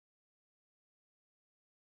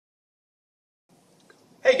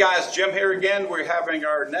Hey guys, Jim here again. We're having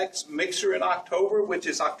our next mixer in October, which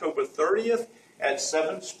is October 30th at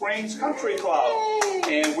Seven Springs Country Club.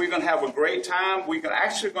 And we're going to have a great time. We're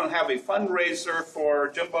actually going to have a fundraiser for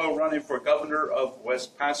Jimbo running for governor of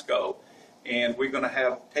West Pasco. And we're going to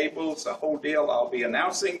have tables, a whole deal. I'll be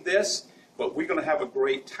announcing this, but we're going to have a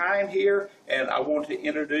great time here. And I want to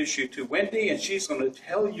introduce you to Wendy, and she's going to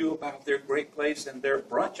tell you about their great place and their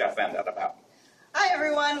brunch I found out about. Hi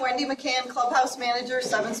everyone, Wendy McCann, Clubhouse Manager,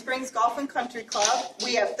 Seven Springs Golf and Country Club.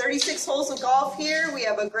 We have 36 holes of golf here. We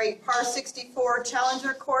have a great par 64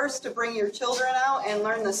 Challenger course to bring your children out and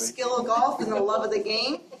learn the skill of golf and the love of the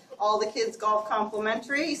game. All the kids golf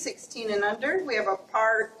complimentary, 16 and under. We have a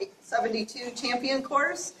par 72 Champion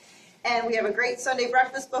course. And we have a great Sunday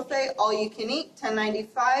breakfast buffet, all you can eat,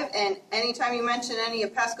 $10.95. And anytime you mention any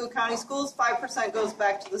of Pasco County schools, 5% goes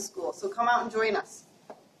back to the school. So come out and join us.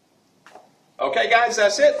 Okay, guys,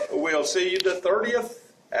 that's it. We'll see you the 30th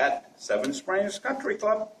at Seven Springs Country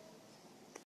Club.